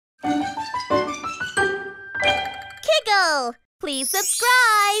Please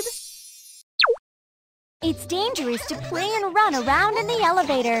subscribe! It's dangerous to play and run around in the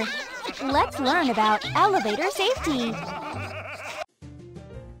elevator. Let's learn about elevator safety.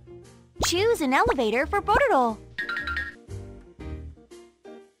 Choose an elevator for Pororo.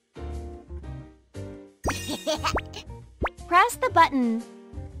 Press the button.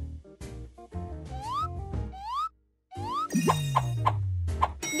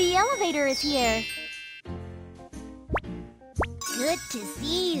 The elevator is here. Good to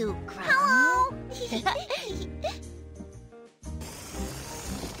see you, Hello!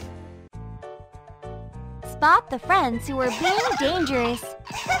 Spot the friends who are being dangerous.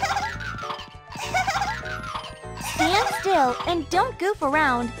 Stand still and don't goof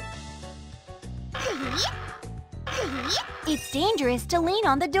around. It's dangerous to lean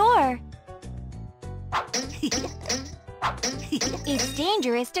on the door. It's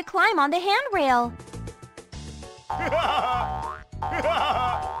dangerous to climb on the handrail.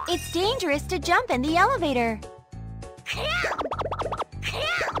 It's dangerous to jump in the elevator.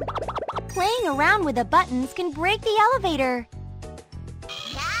 Playing around with the buttons can break the elevator.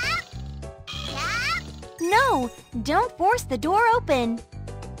 No, don't force the door open.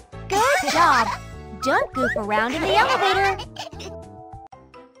 Good job. Don't goof around in the elevator.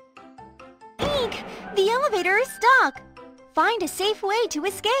 Eek! The elevator is stuck. Find a safe way to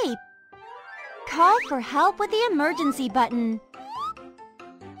escape. Call for help with the emergency button.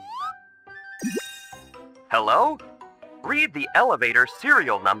 Hello? Read the elevator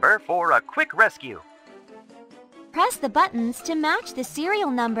serial number for a quick rescue. Press the buttons to match the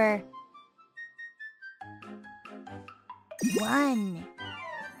serial number. 1,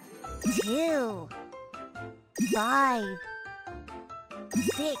 2, 5,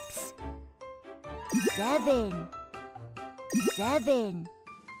 6, 7, 7,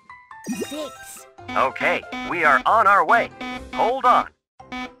 6. Okay, we are on our way. Hold on.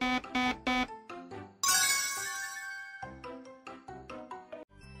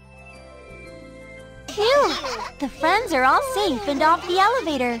 Phew! The friends are all safe and off the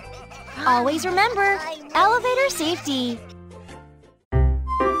elevator. Always remember, elevator safety.